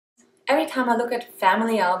Every time I look at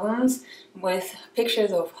family albums with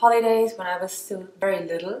pictures of holidays when I was still very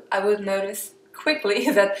little, I would notice quickly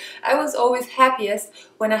that I was always happiest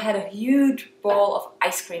when I had a huge bowl of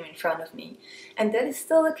ice cream in front of me. And that is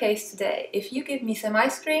still the case today. If you give me some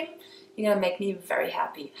ice cream, you're gonna make me very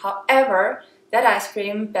happy. However, that ice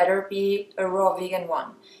cream better be a raw vegan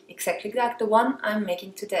one, exactly like the one I'm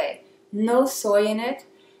making today. No soy in it,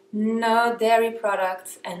 no dairy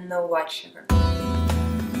products, and no white sugar.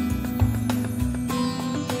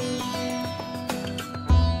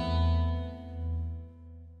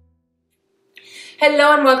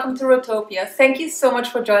 Hello and welcome to Rohtopia. Thank you so much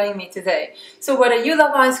for joining me today. So whether you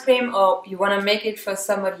love ice cream or you want to make it for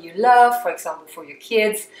somebody you love, for example for your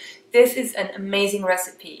kids, this is an amazing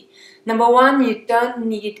recipe. Number one, you don't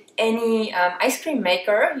need any ice cream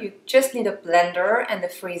maker, you just need a blender and a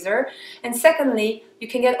freezer. And secondly, you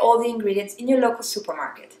can get all the ingredients in your local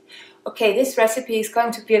supermarket. Okay, this recipe is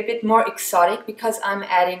going to be a bit more exotic because I'm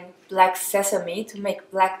adding black sesame to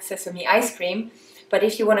make black sesame ice cream. But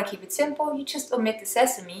if you want to keep it simple, you just omit the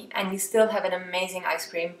sesame and you still have an amazing ice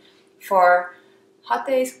cream for hot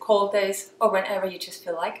days, cold days, or whenever you just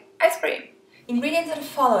feel like ice cream. Ingredients are the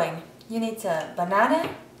following. You need a banana.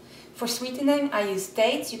 For sweetening, I use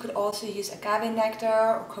dates. You could also use agave nectar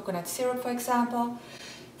or coconut syrup, for example.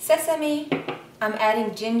 Sesame. I'm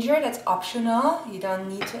adding ginger. That's optional. You don't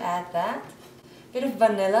need to add that. A bit of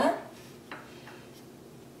vanilla.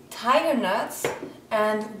 Tiger nuts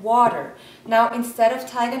and water. Now instead of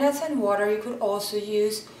tiger nuts and water, you could also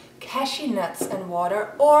use cashew nuts and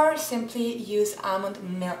water or simply use almond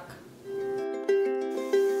milk.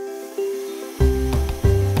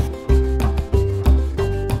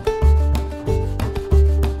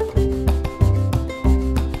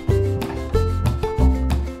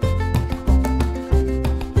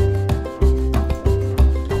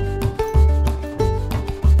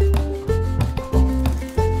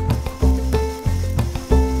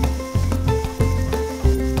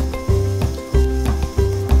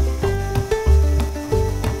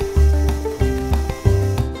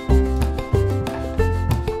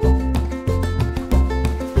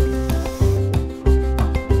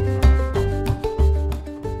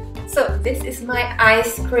 So this is my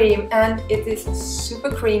ice cream and it is super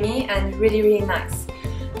creamy and really nice.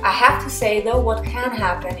 I have to say though, what can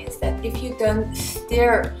happen is that if you don't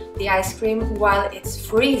stir the ice cream while it's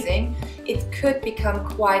freezing, it could become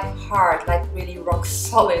quite hard, like really rock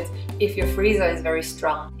solid if your freezer is very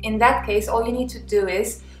strong. In that case, all you need to do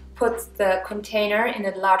is put the container in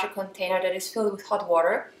a larger container that is filled with hot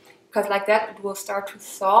water, because like that it will start to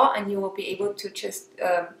thaw and you will be able to just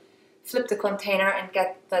flip the container and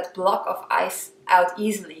get that block of ice out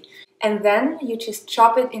easily. And then you just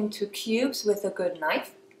chop it into cubes with a good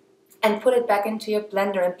knife and put it back into your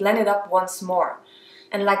blender and blend it up once more.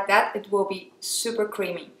 And like that it will be super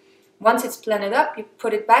creamy. Once it's blended up, you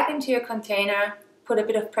put it back into your container, put a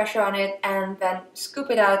bit of pressure on it and then scoop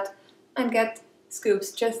it out and get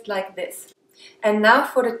scoops just like this. And now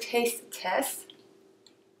for the taste test.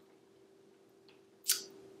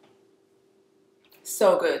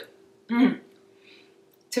 So good.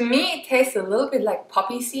 To me it tastes a little bit like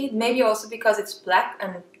poppy seed, maybe also because it's black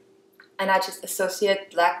and I just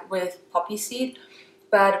associate black with poppy seed,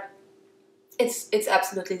 but it's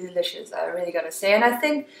absolutely delicious, I really gotta say. And I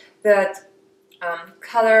think that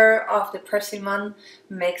color of the persimmon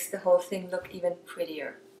makes the whole thing look even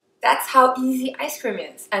prettier. That's how easy ice cream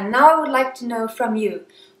is. And now I would like to know from you,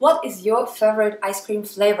 what is your favorite ice cream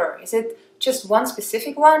flavor? Is it just one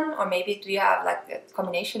specific one, or maybe do you have like a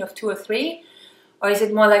combination of 2 or 3? Or is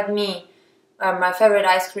it more like me? My favorite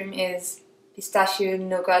ice cream is pistachio,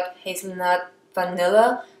 nougat, hazelnut,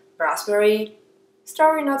 vanilla, raspberry,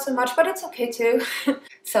 strawberry not so much, but it's okay too.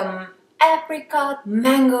 Some apricot,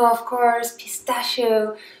 mango of course,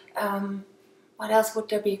 pistachio, what else would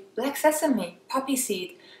there be? Black sesame, poppy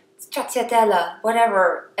seed, stracciatella,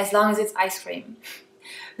 whatever, as long as it's ice cream.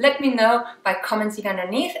 Let me know by commenting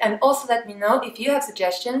underneath, and also let me know if you have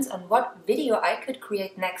suggestions on what video I could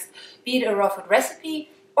create next, be it a raw food recipe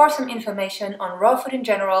or some information on raw food in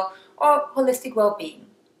general or holistic well-being.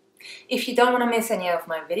 If you don't want to miss any of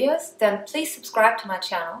my videos, then please subscribe to my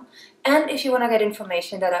channel, and if you want to get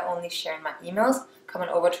information that I only share in my emails, come on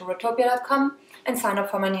over to rohtopia.com and sign up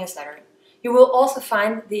for my newsletter. You will also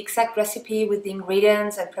find the exact recipe with the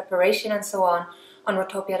ingredients and preparation and so on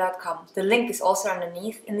Rohtopia.com. The link is also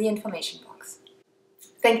underneath in the information box.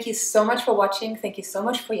 Thank you so much for watching, thank you so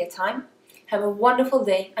much for your time. Have a wonderful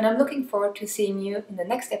day and I'm looking forward to seeing you in the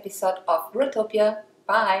next episode of Rohtopia.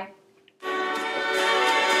 Bye!